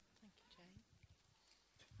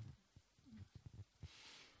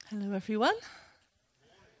Hello everyone.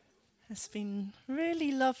 It's been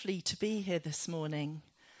really lovely to be here this morning.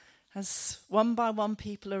 As one by one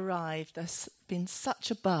people arrived, there's been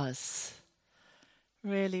such a buzz.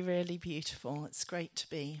 Really, really beautiful. It's great to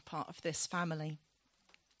be part of this family.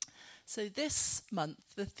 So this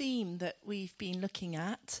month, the theme that we've been looking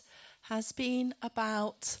at has been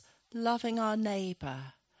about loving our neighbour.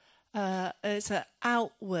 It's an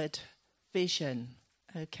outward vision,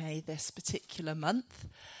 this particular month.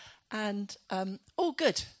 And,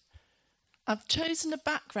 good. I've chosen a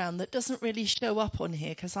background that doesn't really show up on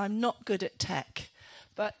here because I'm not good at tech.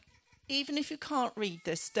 But even if you can't read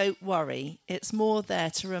this, don't worry. It's more there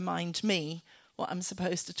to remind me what I'm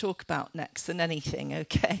supposed to talk about next than anything,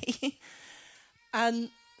 okay? And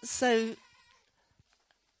so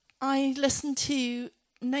I listened to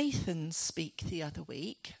Nathan speak the other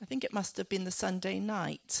week. I think it must have been the Sunday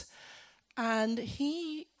night. And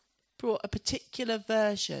he brought a particular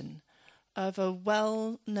version of a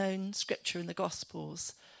well-known scripture in the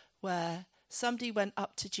Gospels where somebody went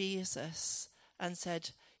up to Jesus and said,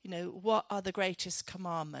 what are the greatest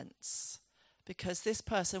commandments? Because this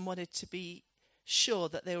person wanted to be sure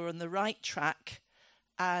that they were on the right track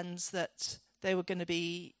and that they were going to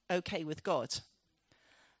be okay with God.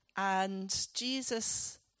 And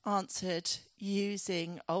Jesus answered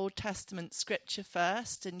using Old Testament scripture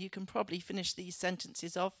first, and you can probably finish these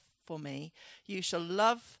sentences off for me. You shall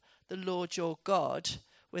love the Lord your God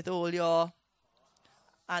with all your,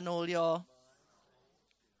 and all your,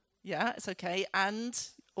 yeah, it's okay, and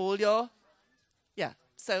all your, yeah,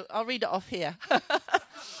 so I'll read it off here.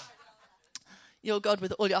 Your God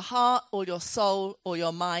with all your heart, all your soul, all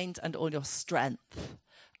your mind, and all your strength.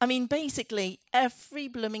 I mean, basically, every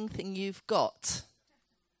blooming thing you've got.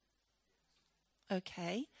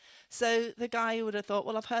 Okay, so the guy would have thought,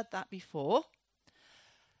 well, I've heard that before.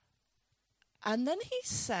 And then he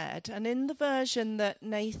said, and in the version that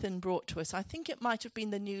Nathan brought to us, I think it might have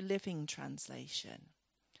been the New Living Translation,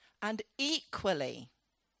 and equally,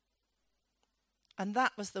 and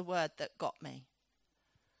that was the word that got me,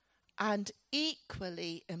 and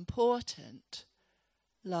equally important,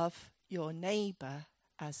 love your neighbour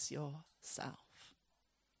as yourself.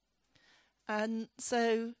 And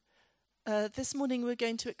so this morning we're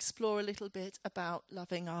going to explore a little bit about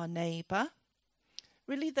loving our neighbour.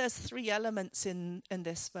 Really, there's three elements in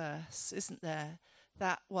this verse, isn't there?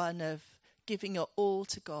 That one of giving your all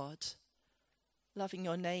to God, loving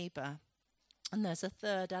your neighbour. And there's a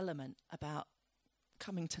third element about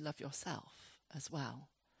coming to love yourself as well.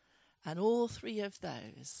 And all three of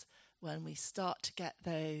those, when we start to get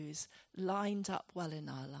those lined up well in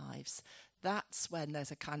our lives, that's when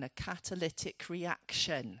there's a kind of catalytic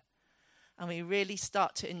reaction. And we really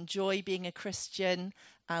start to enjoy being a Christian,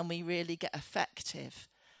 and we really get effective.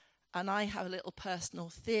 And I have a little personal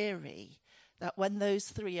theory that when those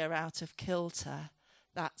three are out of kilter,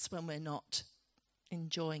 that's when we're not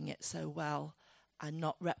enjoying it so well and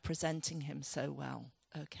not representing him so well,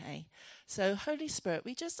 okay? So Holy Spirit,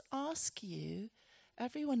 we just ask you,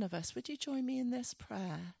 every one of us, would you join me in this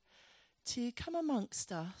prayer to come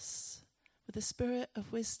amongst us with a spirit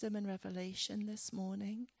of wisdom and revelation this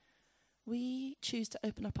morning? We choose to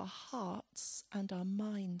open up our hearts and our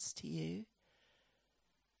minds to you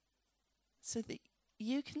so that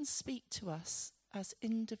you can speak to us as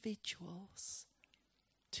individuals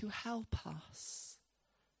to help us,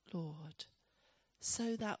 Lord,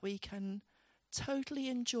 so that we can totally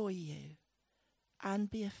enjoy you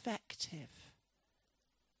and be effective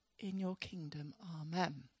in your kingdom.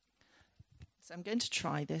 Amen. So I'm going to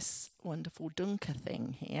try this wonderful dunker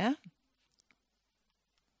thing here.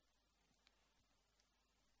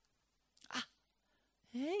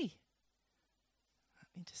 Hey,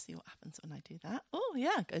 let me just see what happens when I do that. Oh,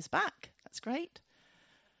 yeah, it goes back. That's great.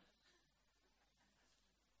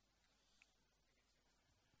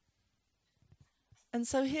 And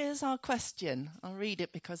so here's our question. I'll read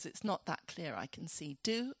it because it's not that clear, I can see.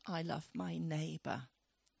 Do I love my neighbour?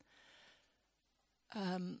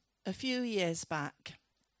 A few years back,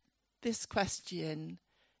 this question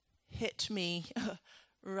hit me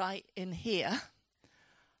right in here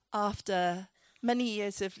after many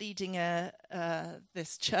years of leading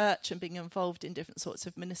this church and being involved in different sorts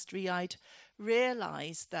of ministry. I'd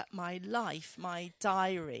realised that my life, my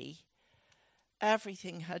diary,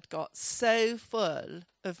 everything had got so full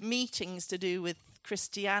of meetings to do with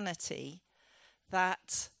Christianity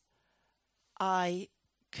that I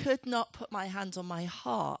could not put my hand on my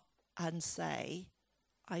heart and say,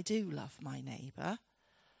 I do love my neighbour,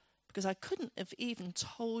 because I couldn't have even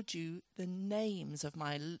told you the names of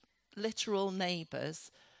my literal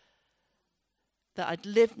neighbours that I'd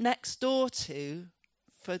lived next door to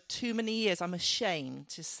for too many years, I'm ashamed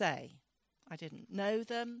to say. I didn't know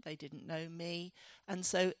them, they didn't know me, and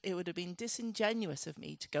so it would have been disingenuous of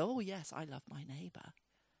me to go, oh yes, I love my neighbour.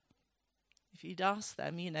 If you'd asked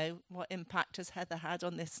them, what impact has Heather had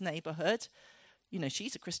on this neighbourhood?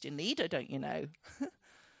 She's a Christian leader, don't you know?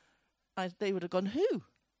 They would have gone, who?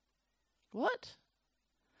 What?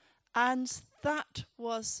 And that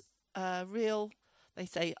was a real, they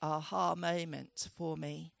say, aha moment for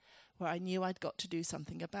me, where I knew I'd got to do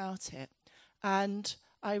something about it. And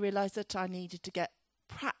I realised that I needed to get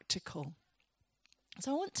practical.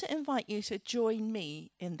 So I want to invite you to join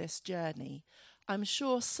me in this journey. I'm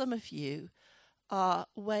sure some of you are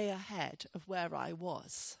way ahead of where I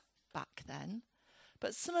was back then.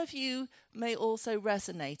 But some of you may also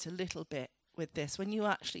resonate a little bit with this when you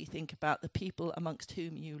actually think about the people amongst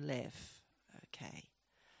whom you live. Okay.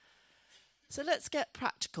 So let's get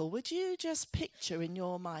practical. Would you just picture in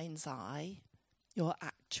your mind's eye your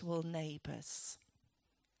actual neighbours?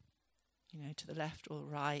 To the left or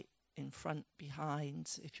right, in front,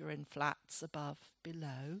 behind, if you're in flats, above,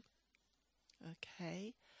 below.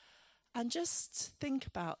 Okay. And just think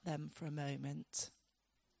about them for a moment.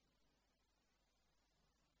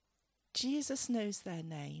 Jesus knows their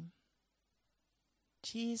name.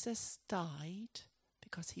 Jesus died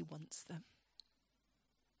because he wants them.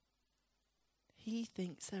 He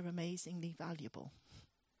thinks they're amazingly valuable.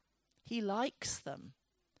 He likes them,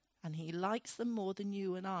 and he likes them more than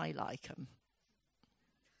you and I like them.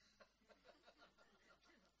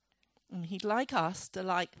 And he'd like us to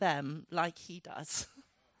like them like he does.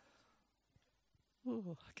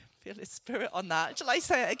 Ooh, I can feel his spirit on that. Shall I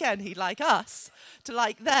say it again? He'd like us to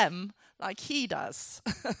like them like he does.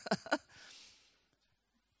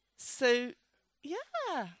 So,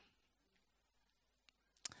 yeah.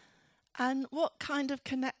 And what kind of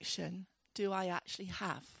connection do I actually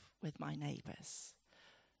have with my neighbours?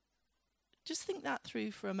 Just think that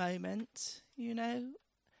through for a moment.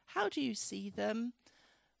 How do you see them?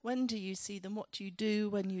 When do you see them? What do you do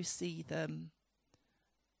when you see them?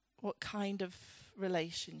 What kind of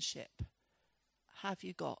relationship have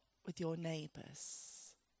you got with your neighbours?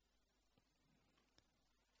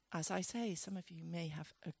 As I say, some of you may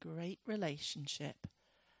have a great relationship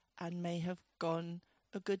and may have gone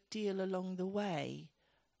a good deal along the way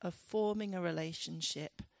of forming a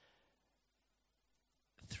relationship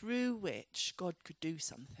through which God could do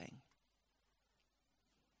something.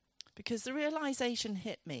 Because the realization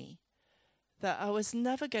hit me that I was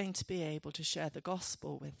never going to be able to share the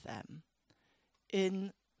gospel with them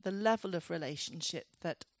in the level of relationship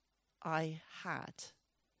that I had.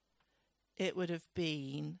 It would have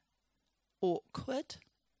been awkward.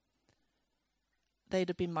 They'd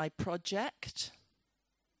have been my project.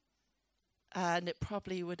 And it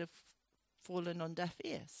probably would have fallen on deaf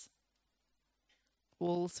ears.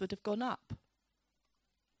 Walls would have gone up.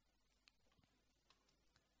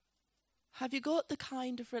 Have you got the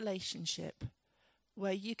kind of relationship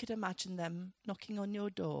where you could imagine them knocking on your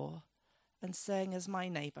door and saying, as my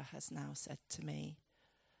neighbour has now said to me,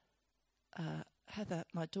 Heather,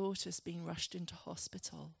 my daughter's been rushed into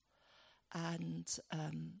hospital and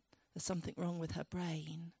there's something wrong with her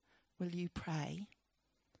brain. Will you pray?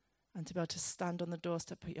 And to be able to stand on the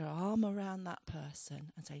doorstep, put your arm around that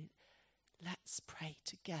person and say, let's pray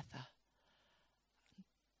together.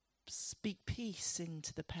 Speak peace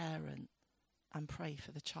into the parent and pray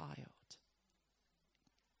for the child.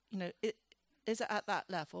 Is it at that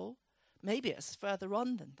level? Maybe it's further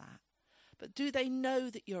on than that. But do they know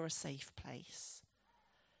that you're a safe place?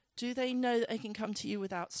 Do they know that they can come to you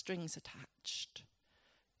without strings attached?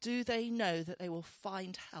 Do they know that they will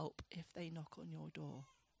find help if they knock on your door?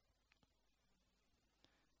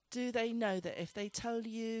 Do they know that if they tell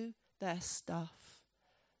you their stuff,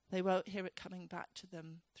 they won't hear it coming back to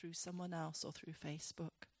them through someone else or through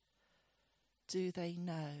Facebook? Do they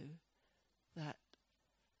know that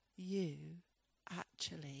you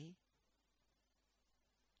actually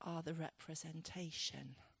are the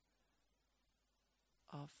representation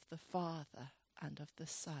of the Father and of the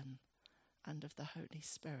Son and of the Holy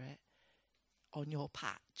Spirit on your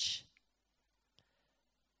patch?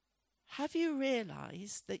 Have you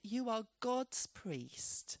realised that you are God's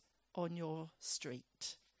priest on your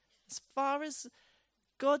street? As far as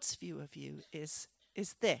God's view of you is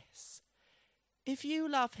this. If you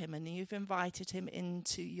love him and you've invited him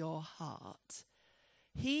into your heart,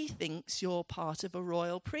 he thinks you're part of a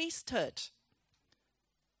royal priesthood,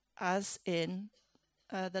 as in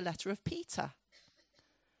the letter of Peter.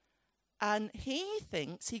 And he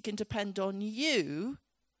thinks he can depend on you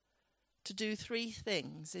to do three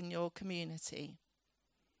things in your community.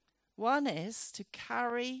 One is to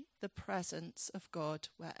carry the presence of God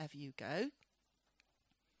wherever you go.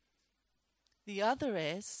 The other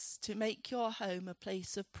is to make your home a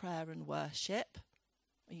place of prayer and worship,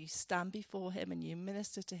 where you stand before him and you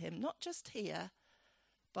minister to him, not just here,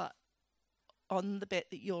 but on the bit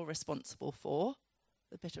that you're responsible for,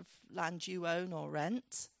 the bit of land you own or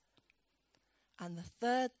rent. And the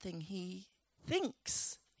third thing he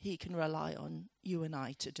thinks he can rely on you and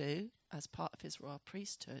I to do as part of his royal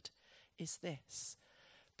priesthood is this: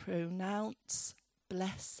 pronounce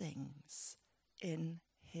blessings in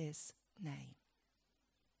his name.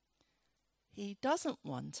 He doesn't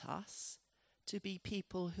want us to be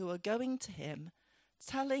people who are going to him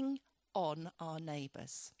telling on our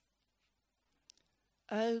neighbours.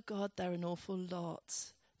 Oh God, they're an awful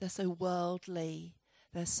lot. They're so worldly.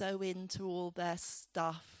 They're so into all their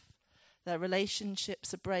stuff. Their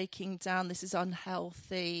relationships are breaking down. This is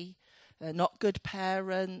unhealthy. They're not good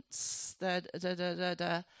parents. Telling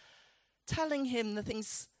him the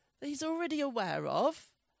things that he's already aware of,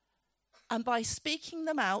 and by speaking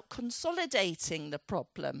them out, consolidating the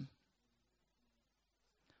problem.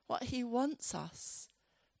 What he wants us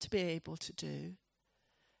to be able to do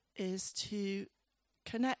is to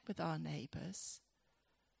connect with our neighbours,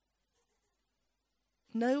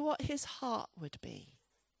 know what his heart would be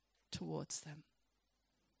towards them,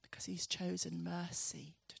 because he's chosen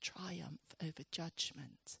mercy to triumph over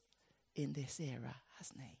judgment in this era,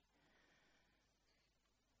 hasn't he?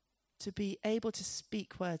 To be able to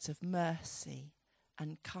speak words of mercy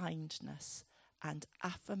and kindness and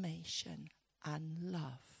affirmation and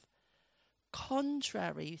love,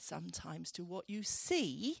 contrary sometimes to what you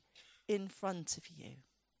see in front of you.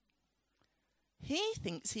 He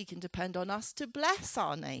thinks he can depend on us to bless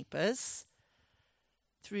our neighbours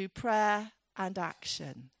through prayer and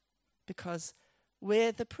action, because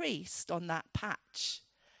we're the priest on that patch.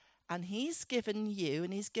 And he's given you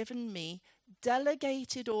and he's given me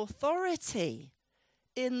delegated authority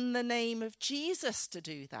in the name of Jesus to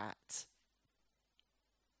do that.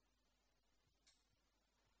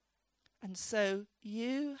 And so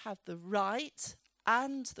you have the right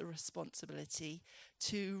and the responsibility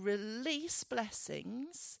to release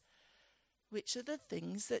blessings, which are the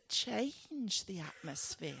things that change the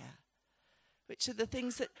atmosphere, which are the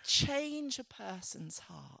things that change a person's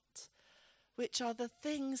heart, which are the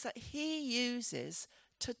things that he uses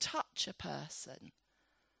to touch a person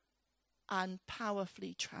and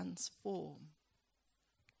powerfully transform.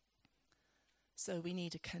 So we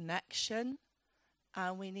need a connection,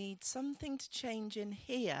 and we need something to change in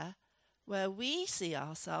here where we see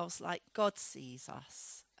ourselves like God sees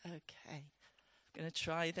us. Okay, I'm going to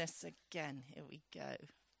try this again. Here we go.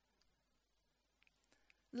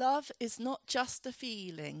 Love is not just a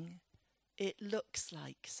feeling, it looks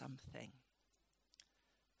like something.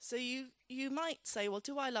 So you might say, well,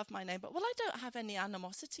 do I love my neighbour? Well, I don't have any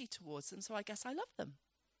animosity towards them, so I guess I love them.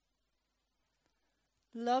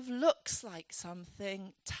 Love looks like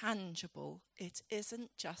something tangible. It isn't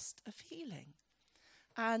just a feeling.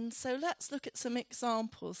 And so let's look at some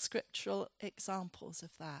examples, scriptural examples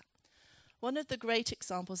of that. One of the great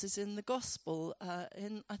examples is in the Gospel.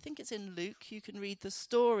 I think it's in Luke. You can read the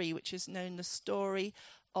story, which is known the story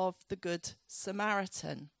of the Good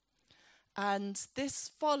Samaritan. And this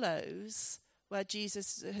follows where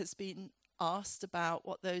Jesus has been asked about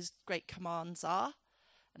what those great commands are.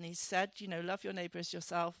 And he said, love your neighbour as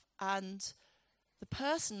yourself. And the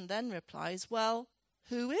person then replies, well,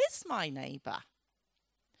 who is my neighbour?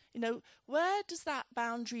 Where does that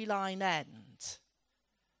boundary line end?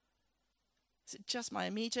 Is it just my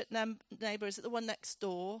immediate neighbour? Is it the one next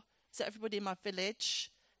door? Is it everybody in my village?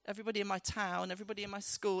 Everybody in my town? Everybody in my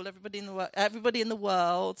school? Everybody in the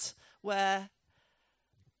world?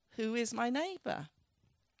 Who is my neighbour?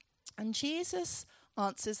 And Jesus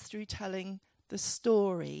answers through telling the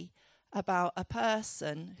story about a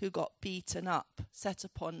person who got beaten up, set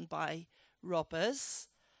upon by robbers,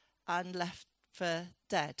 and left for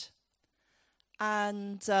dead.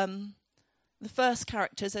 And the first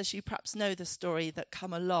characters, as you perhaps know the story, that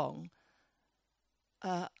come along,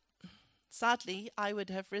 sadly, I would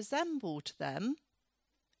have resembled them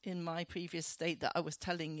in my previous state that I was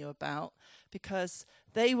telling you about, because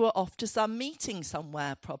they were off to some meeting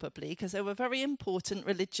somewhere, probably, because they were very important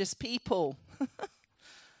religious people.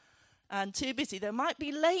 And too busy. They might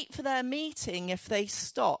be late for their meeting if they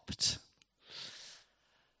stopped.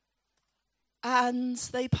 And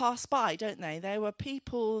they pass by, don't they? They were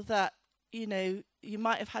people that, you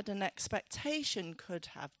might have had an expectation could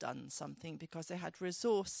have done something because they had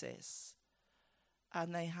resources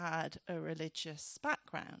and they had a religious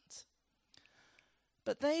background.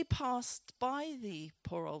 But they passed by the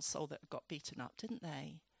poor old soul that got beaten up, didn't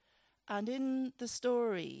they? And in the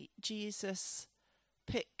story, Jesus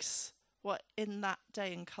picks what in that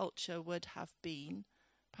day and culture would have been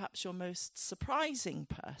perhaps your most surprising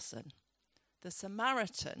person, the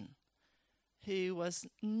Samaritan, who was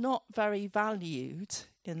not very valued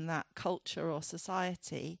in that culture or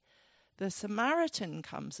society. The Samaritan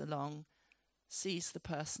comes along, sees the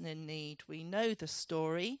person in need. We know the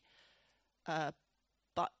story,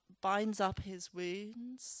 but binds up his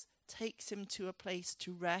wounds, takes him to a place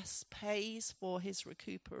to rest, pays for his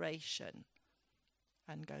recuperation,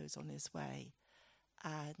 and goes on his way.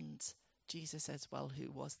 And Jesus says, well,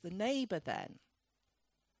 who was the neighbour then?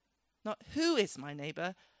 Not who is my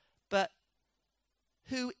neighbour, but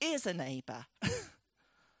who is a neighbour?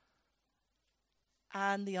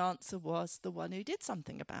 And the answer was the one who did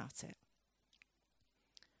something about it.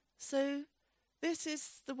 So this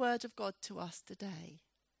is the word of God to us today.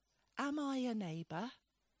 Am I a neighbour?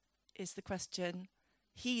 Is the question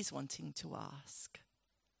he's wanting to ask.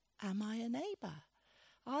 Am I a neighbour?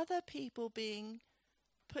 Are there people being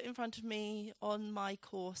put in front of me on my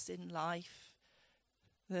course in life,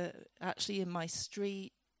 actually in my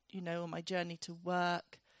street, on my journey to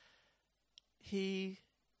work, who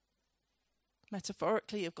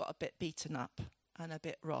metaphorically have got a bit beaten up and a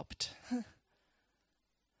bit robbed?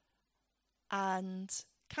 And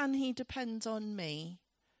can he depend on me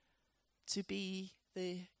to be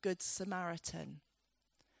the good Samaritan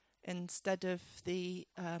instead of the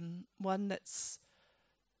one that's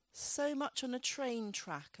so much on a train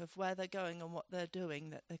track of where they're going and what they're doing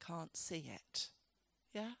that they can't see it?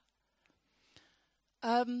 Yeah?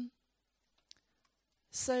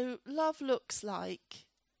 So love looks like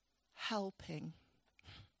helping.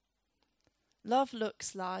 Love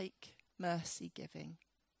looks like mercy giving.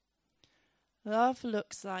 Love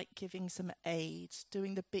looks like giving some aid,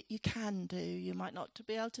 doing the bit you can do. You might not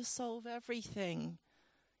be able to solve everything.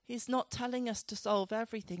 He's not telling us to solve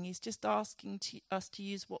everything. He's just asking us to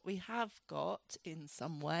use what we have got in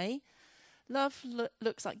some way. Love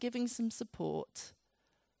looks like giving some support.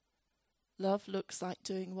 Love looks like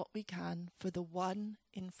doing what we can for the one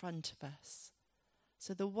in front of us.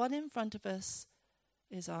 So the one in front of us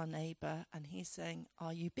is our neighbour, and he's saying,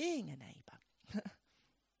 are you being a neighbour?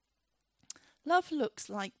 Love looks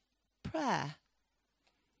like prayer.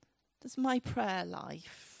 Does my prayer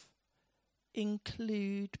life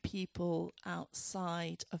include people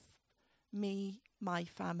outside of me, my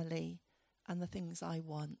family, and the things I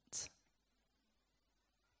want?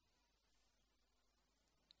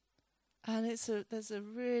 And there's a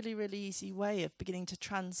really, really easy way of beginning to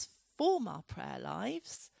transform our prayer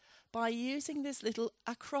lives by using this little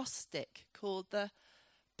acrostic called the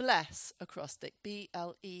BLESS acrostic,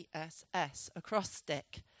 BLESS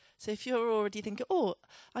acrostic. So if you're already thinking,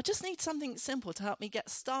 I just need something simple to help me get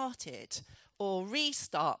started or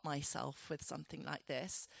restart myself with something like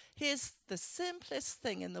this, here's the simplest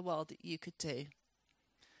thing in the world that you could do.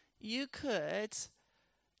 You could,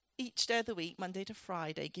 each day of the week, Monday to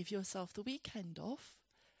Friday, give yourself the weekend off.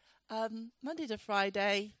 Monday to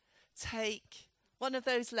Friday, take one of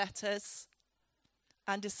those letters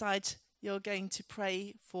and decide you're going to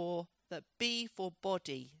pray for the B for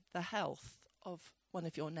body, the health of one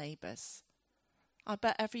of your neighbours. I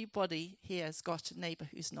bet everybody here has got a neighbour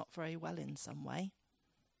who's not very well in some way.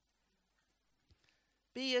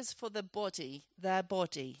 B is for the body,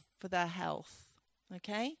 for their health.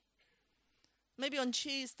 Okay? Maybe on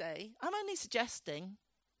Tuesday, I'm only suggesting,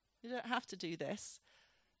 you don't have to do this.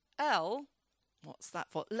 L, what's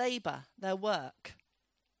that for? Labour, their work.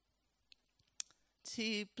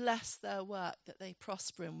 To bless their work, that they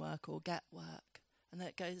prosper in work or get work, and that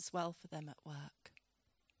it goes well for them at work.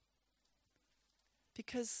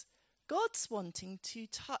 Because God's wanting to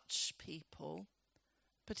touch people,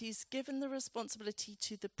 but he's given the responsibility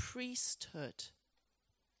to the priesthood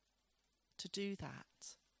to do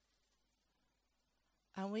that.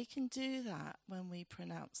 And we can do that when we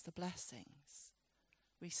pronounce the blessings.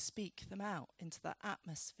 We speak them out into the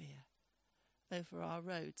atmosphere over our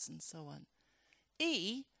roads and so on.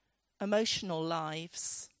 E, emotional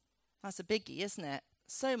lives. That's a biggie, isn't it?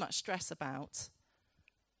 So much stress about.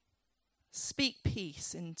 Speak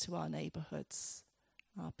peace into our neighbourhoods,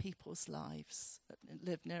 our people's lives that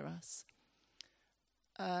live near us.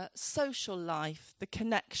 Social life, the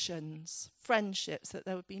connections, friendships, that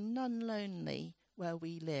there would be none lonely where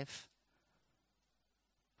we live.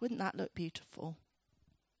 Wouldn't that look beautiful?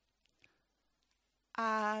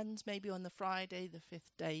 And maybe on the Friday, the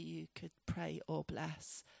 5th day, you could pray or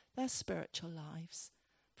bless their spiritual lives.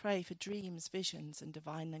 pray for dreams, visions, and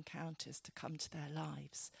divine encounters to come to their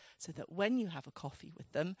lives, so that when you have a coffee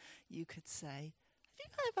with them, you could say, have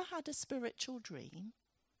you ever had a spiritual dream?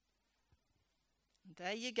 And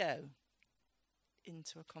there you go,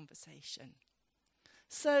 into a conversation.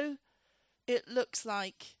 So it looks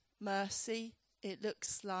like mercy. It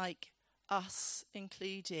looks like us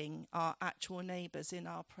including our actual neighbours in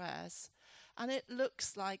our prayers. And it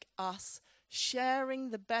looks like us sharing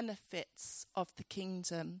the benefits of the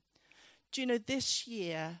kingdom. Do you know, this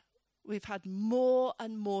year we've had more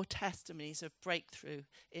and more testimonies of breakthrough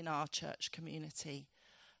in our church community,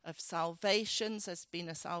 of salvations. There's been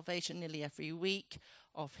a salvation nearly every week,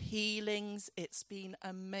 of healings. It's been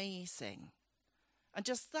amazing. And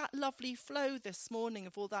just that lovely flow this morning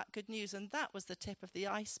of all that good news, and that was the tip of the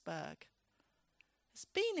iceberg. It's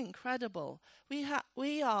been incredible.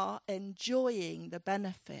 We are enjoying the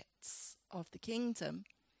benefits of the kingdom.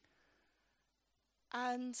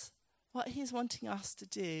 And what he's wanting us to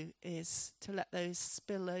do is to let those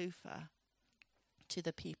spill over to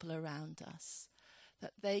the people around us,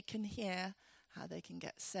 that they can hear how they can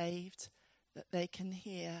get saved, that they can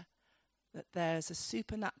hear that there's a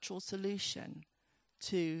supernatural solution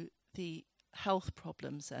to the health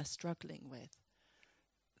problems they're struggling with,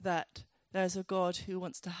 that there's a God who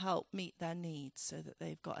wants to help meet their needs so that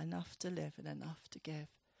they've got enough to live and enough to give.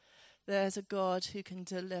 There's a God who can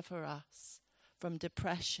deliver us from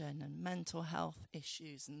depression and mental health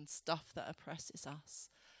issues and stuff that oppresses us.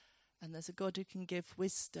 And there's a God who can give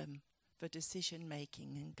wisdom for decision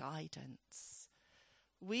making and guidance.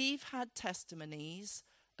 We've had testimonies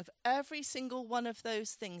of every single one of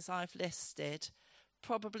those things I've listed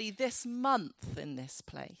probably this month in this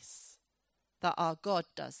place, that our God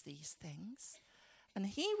does these things. And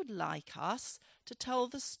he would like us to tell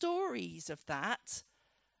the stories of that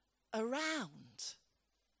around.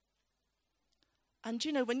 And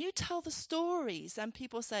you know, when you tell the stories, then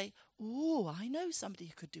people say, oh, I know somebody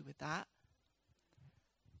who could do with that.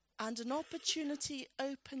 And an opportunity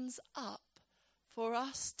opens up for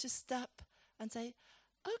us to step and say,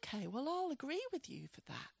 okay, well, I'll agree with you for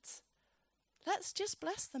that. Let's just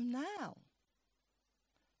bless them now.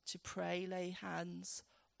 To pray, lay hands,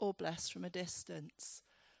 or bless from a distance.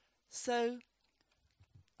 So,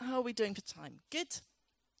 how are we doing for time? Good.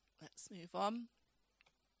 Let's move on.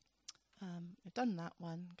 We've done that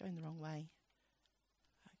one, going the wrong way.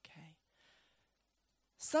 Okay.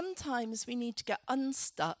 Sometimes we need to get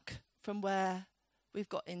unstuck from where we've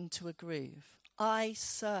got into a groove. I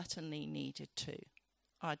certainly needed to.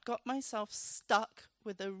 I'd got myself stuck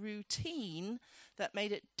with a routine that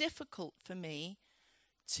made it difficult for me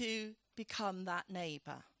to become that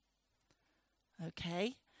neighbour.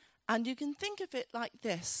 Okay? And you can think of it like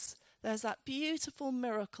this. There's that beautiful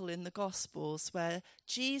miracle in the Gospels where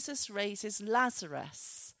Jesus raises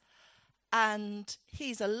Lazarus. And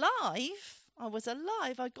he's alive. I was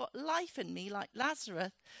alive. I got life in me like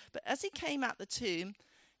Lazarus. But as he came out the tomb,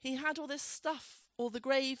 he had all this stuff, all the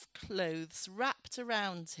grave clothes wrapped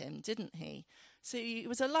around him, didn't he? So he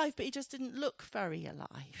was alive, but he just didn't look very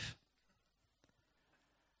alive.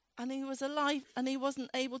 And he was alive, and he wasn't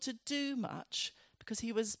able to do much because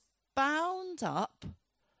he was bound up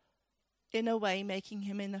in a way making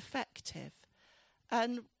him ineffective.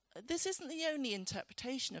 And this isn't the only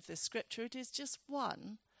interpretation of this scripture, it is just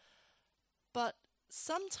one. But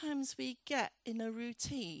sometimes we get in a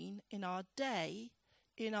routine in our day,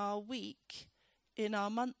 in our week, in our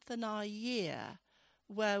month and our year,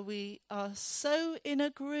 where we are so in a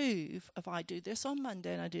groove of I do this on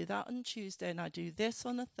Monday and I do that on Tuesday and I do this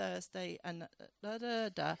on a Thursday and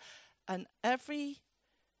and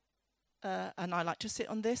and I like to sit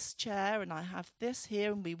on this chair and I have this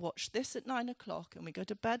here and we watch this at 9 o'clock and we go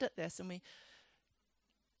to bed at this and I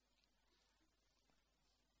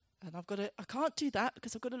can't do that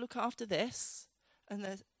because I've got to look after this. And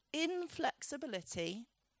there's inflexibility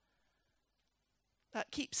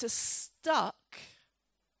that keeps us stuck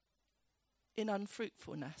in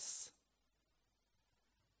unfruitfulness.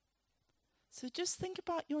 So just think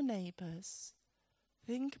about your neighbours.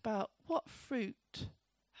 Think about what fruit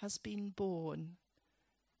has been born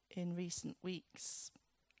in recent weeks,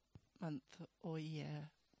 month or year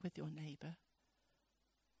with your neighbour.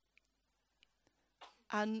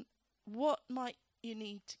 And what might you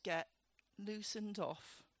need to get loosened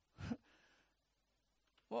off?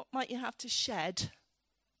 What might you have to shed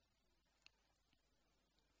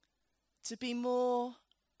to be more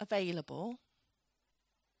available,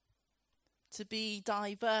 to be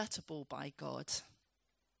divertible by God,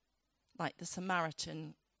 like the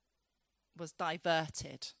Samaritan was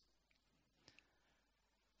diverted,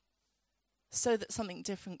 so that something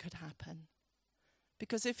different could happen?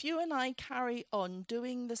 Because if you and I carry on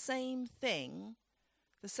doing the same thing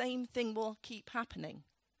will keep happening.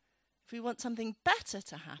 If we want something better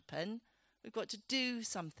to happen, we've got to do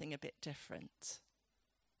something a bit different.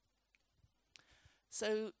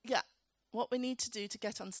 So, what we need to do to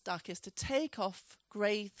get unstuck is to take off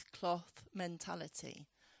grey cloth mentality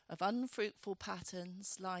of unfruitful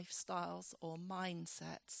patterns, lifestyles, or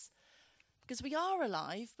mindsets. Because we are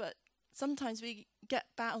alive, but sometimes we get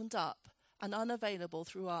bound up and unavailable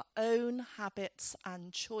through our own habits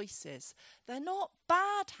and choices. They're not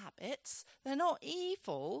bad habits, they're not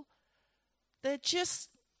evil, they're just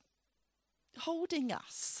holding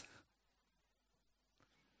us.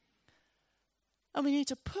 And we need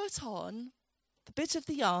to put on the bit of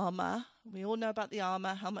the armour. We all know about the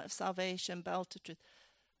armour, helmet of salvation, belt of truth.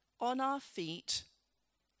 On our feet,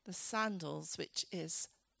 the sandals, which is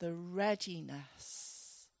the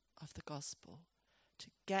readiness of the gospel. To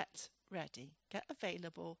get ready, get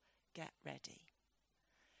available, get ready.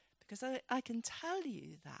 Because I can tell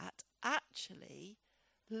you that actually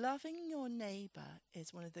loving your neighbour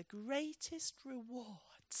is one of the greatest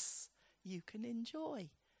rewards you can enjoy.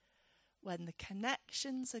 When the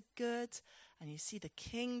connections are good and you see the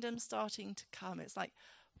kingdom starting to come, it's like,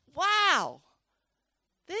 wow,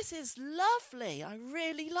 this is lovely. I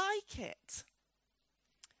really like it.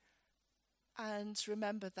 And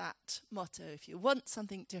remember that motto, if you want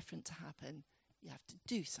something different to happen, you have to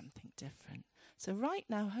do something different. So right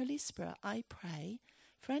now, Holy Spirit, I pray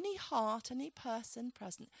for any heart, any person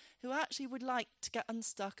present who actually would like to get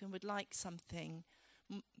unstuck and would like something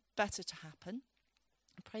better to happen.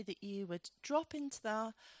 I pray that you would drop into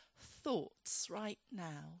their thoughts right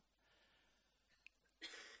now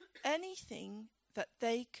anything that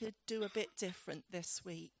they could do a bit different this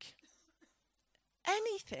week.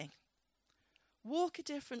 Anything. Walk a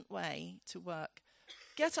different way to work.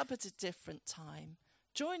 Get up at a different time.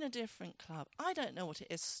 Join a different club. I don't know what it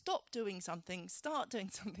is. Stop doing something. Start doing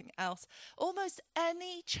something else. Almost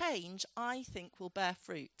any change, I think, will bear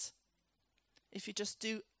fruit if you just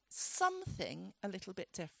do something a little bit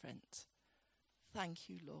different. Thank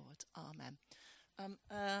you, Lord. Amen.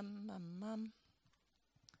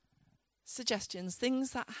 Suggestions,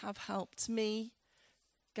 things that have helped me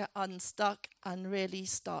get unstuck and really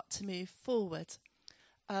start to move forward.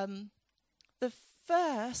 The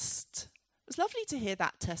first, it was lovely to hear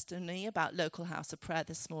that testimony about Local House of Prayer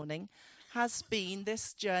this morning, has been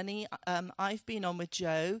this journey I've been on with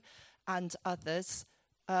Joe and others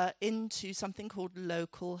into something called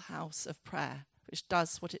Local House of Prayer, which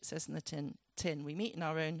does what it says in the tin. We meet in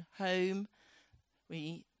our own home,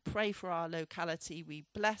 we pray for our locality, we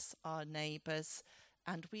bless our neighbours,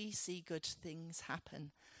 and we see good things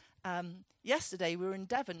happen. Yesterday we were in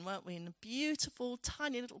Devon, weren't we, in a beautiful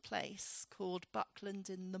tiny little place called Buckland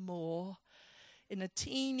in the Moor, in a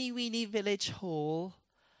teeny weeny village hall,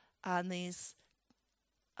 and these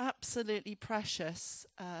absolutely precious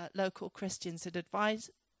local Christians had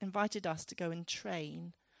invited us to go and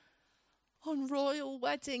train on Royal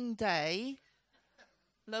Wedding Day,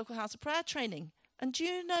 Local House of Prayer training. And do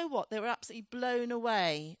you know what? They were absolutely blown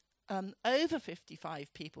away. Over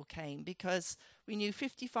 55 people came because we knew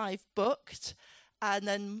 55 booked and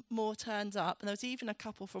then more turned up. And there was even a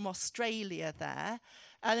couple from Australia there.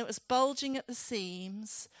 And it was bulging at the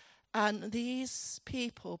seams. And these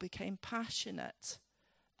people became passionate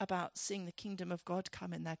about seeing the kingdom of God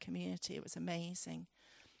come in their community. It was amazing.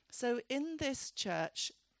 So in this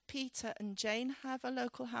church, Peter and Jane have a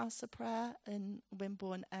local house of prayer in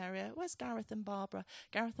Wimborne area. Where's Gareth and Barbara?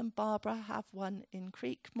 Gareth and Barbara have one in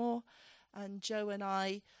Creekmore, and Joe and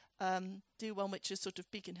I do one which is sort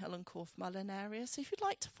of Beacon Hill and Corfmullen area. So if you'd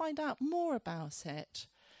like to find out more about it,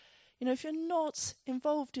 you know, if you're not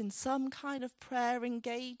involved in some kind of prayer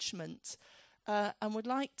engagement and would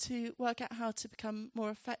like to work out how to become more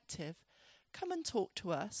effective, come and talk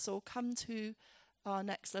to us or come to our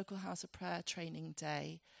next Local House of Prayer training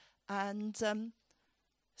day and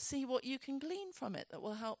see what you can glean from it that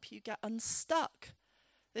will help you get unstuck.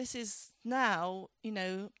 This is now, you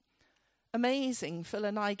know, amazing. Phil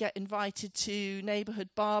and I get invited to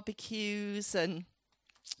neighbourhood barbecues, and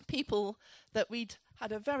people that we'd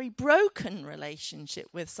had a very broken relationship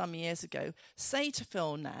with some years ago say to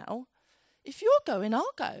Phil now, if you're going,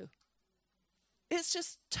 I'll go. It's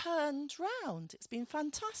just turned round. It's been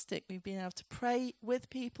fantastic. We've been able to pray with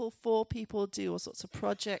people, for people, do all sorts of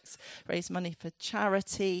projects, raise money for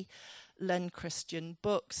charity, lend Christian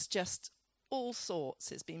books, just all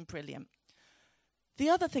sorts. It's been brilliant. The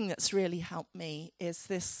other thing that's really helped me is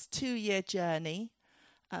this 2-year journey,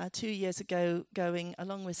 2 years ago, going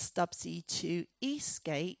along with Stubbsy to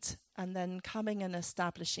Eastgate and then coming and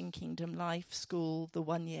establishing Kingdom Life School, the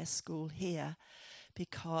 1-year school here,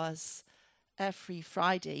 because every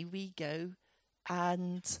Friday we go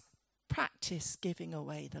and practice giving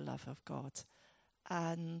away the love of God.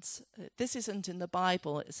 And this isn't in the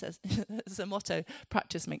Bible. It says, it's a motto,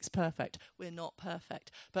 practice makes perfect. We're not perfect.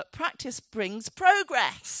 But practice brings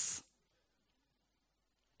progress.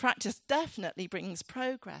 Practice definitely brings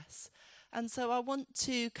progress. And so I want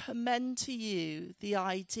to commend to you the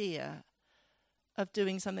idea of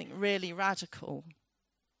doing something really radical.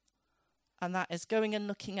 And that is going and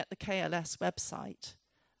looking at the KLS website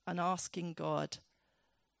and asking God,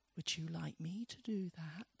 would you like me to do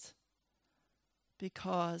that?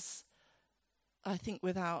 Because I think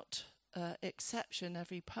without exception,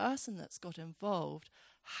 every person that's got involved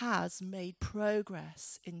has made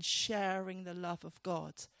progress in sharing the love of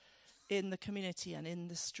God in the community and in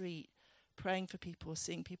the street, praying for people,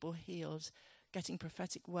 seeing people healed, getting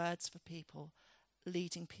prophetic words for people,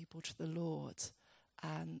 leading people to the Lord.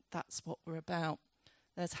 And that's what we're about.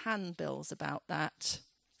 There's handbills about that.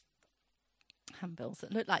 Handbills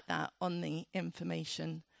that look like that on the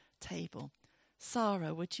information table.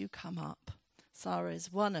 Sarah, would you come up? Sarah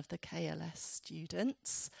is one of the KLS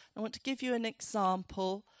students. I want to give you an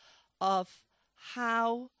example of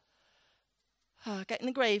how getting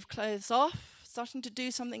the grave clothes off, starting to do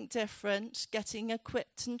something different, getting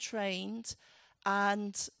equipped and trained,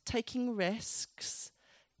 and taking risks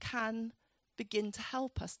can begin to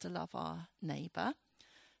help us to love our neighbour.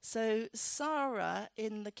 So Sarah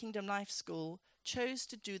in the Kingdom Life School chose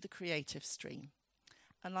to do the creative stream.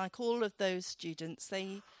 And like all of those students,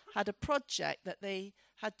 they had a project that they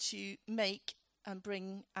had to make and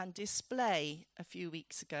bring and display a few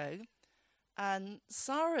weeks ago. And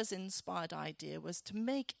Sarah's inspired idea was to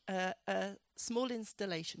make a small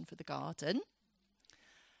installation for the garden.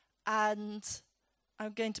 And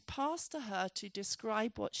I'm going to pass to her to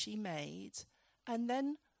describe what she made and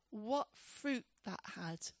then what fruit that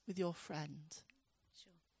had with your friend.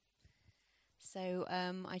 So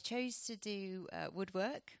I chose to do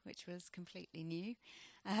woodwork, which was completely new,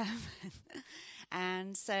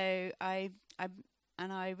 and so I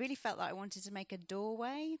really felt that I wanted to make a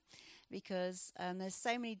doorway, because there's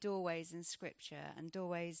so many doorways in Scripture, and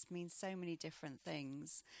doorways mean so many different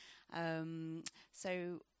things.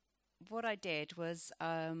 So what I did was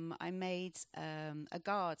I made a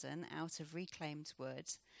garden out of reclaimed wood,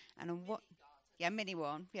 and mini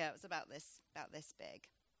one, it was about this big.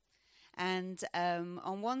 And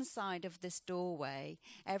on one side of this doorway,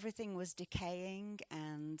 everything was decaying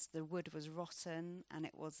and the wood was rotten and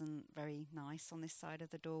it wasn't very nice on this side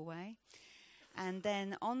of the doorway. And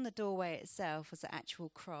then on the doorway itself was the actual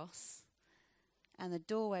cross, and the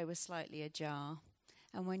doorway was slightly ajar.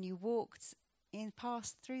 And when you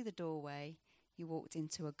passed through the doorway, you walked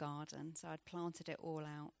into a garden. So I'd planted it all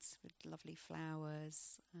out with lovely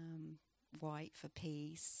flowers, white for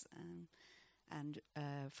peace, and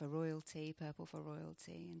for royalty, purple for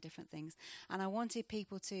royalty, and different things. And I wanted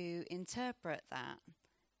people to interpret that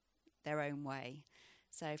their own way.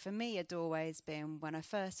 So for me, a doorway has been when I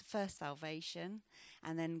first salvation,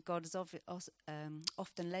 and then God has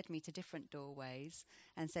often led me to different doorways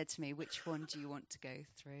and said to me, which one do you want to go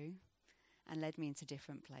through? And led me into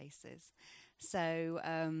different places. So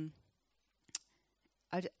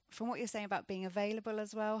from what you're saying about being available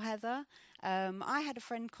as well, Heather, I had a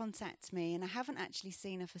friend contact me, and I haven't actually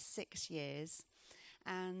seen her for 6 years.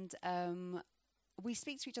 And we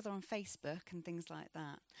speak to each other on Facebook and things like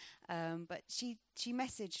that. But she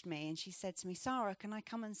messaged me and she said to me, Sarah, can I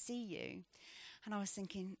come and see you? And I was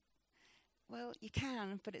thinking, well, you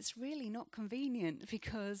can, but it's really not convenient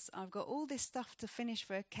because I've got all this stuff to finish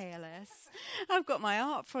for KLS. I've got my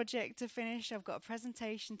art project to finish. I've got a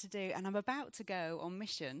presentation to do, and I'm about to go on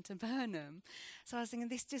mission to Burnham. So I was thinking,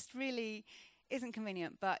 this just really isn't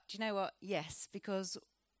convenient. But do you know what? Yes, because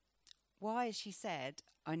why she said,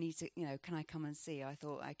 I need to, can I come and see you? I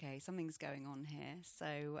thought, okay, something's going on here.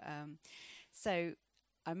 So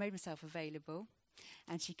I made myself available,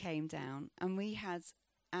 and she came down, and we had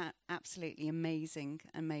absolutely amazing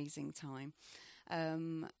time.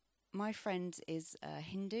 My friend is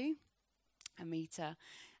Hindu, Amita,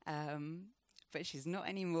 but she's not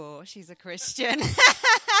anymore. She's a Christian.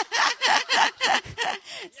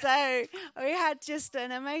 So we had just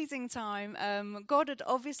an amazing time. God had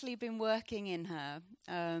obviously been working in her,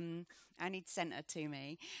 and he'd sent her to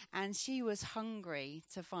me. And she was hungry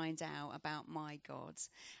to find out about my God,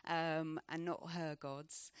 and not her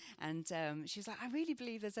gods. And she was like, I really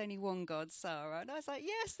believe there's only one God, Sarah. And I was like,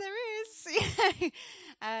 yes, there is.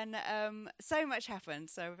 And so much happened.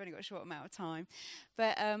 So we've only got a short amount of time.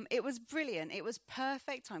 But it was brilliant. It was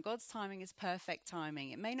perfect time. God's timing is perfect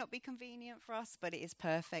timing. It may not be convenient for us, but it is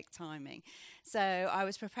perfect timing. So I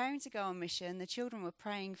was preparing to go on mission. The children were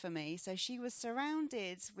praying for me. So she was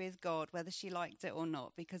surrounded with God, whether she liked it or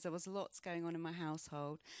not, because there was lots going on in my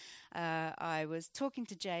household. I was talking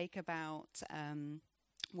to Jake about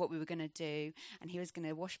what we were going to do, and he was going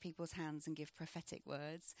to wash people's hands and give prophetic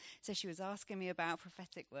words. So she was asking me about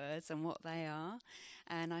prophetic words and what they are,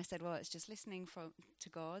 and I said, well, it's just listening to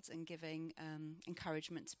God and giving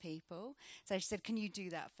encouragement to people. So she said, can you do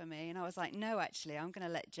that for me? And I was like, no, actually, I'm going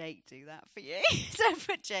to let Jake do that for you. So I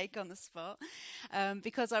put Jake on the spot,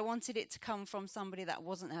 because I wanted it to come from somebody that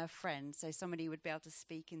wasn't her friend, so somebody who would be able to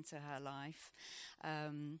speak into her life.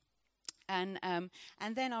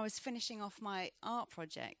 And then I was finishing off my art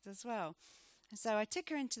project as well. So I took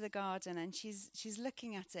her into the garden, and she's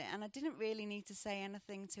looking at it, and I didn't really need to say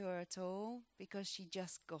anything to her at all because she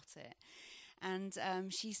just got it. And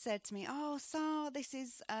she said to me, "Oh, Sar, this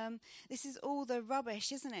is all the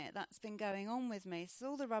rubbish, isn't it? That's been going on with me. This is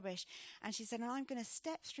all the rubbish." And she said, "And I'm going to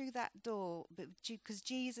step through that door, because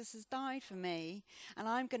Jesus has died for me, and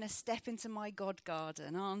I'm going to step into my God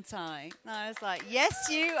garden, aren't I?" And I was like, "Yes,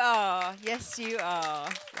 you are. Yes, you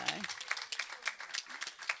are." So.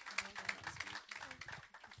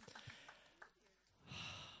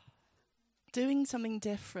 Doing something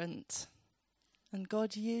different. And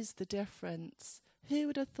God used the difference. Who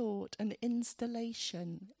would have thought an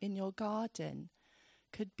installation in your garden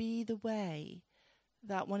could be the way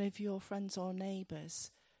that one of your friends or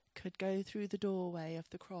neighbours could go through the doorway of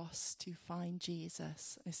the cross to find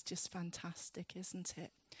Jesus? It's just fantastic, isn't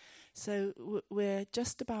it? So we're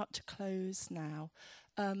just about to close now.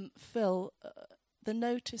 Phil, the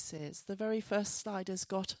notices, the very first slide has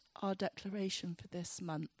got our declaration for this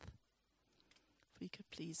month. If we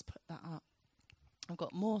could please put that up. I've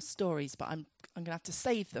got more stories, but I'm going to have to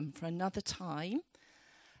save them for another time.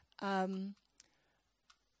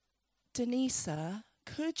 Denisa,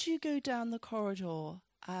 could you go down the corridor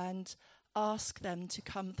and ask them to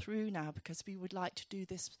come through now, because we would like to do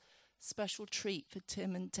this special treat for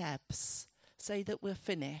Tim and Debs. Say that we're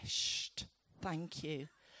finished. Thank you.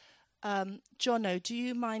 Jono, do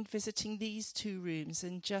you mind visiting these two rooms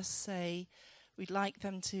and just say we'd like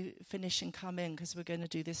them to finish and come in because we're going to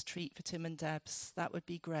do this treat for Tim and Debs? That would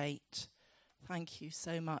be great. Thank you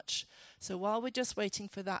so much. So while we're just waiting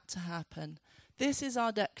for that to happen, this is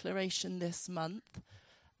our declaration this month.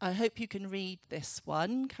 I hope you can read this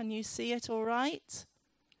one. Can you see it all right?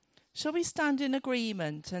 Shall we stand in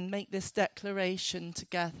agreement and make this declaration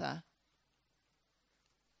together?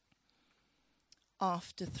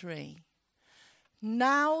 After 3.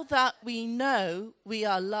 Now that we know we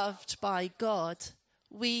are loved by God,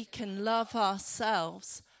 we can love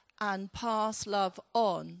ourselves and pass love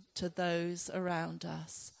on to those around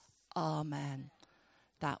us. Amen.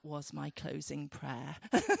 That was my closing prayer.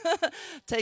 Take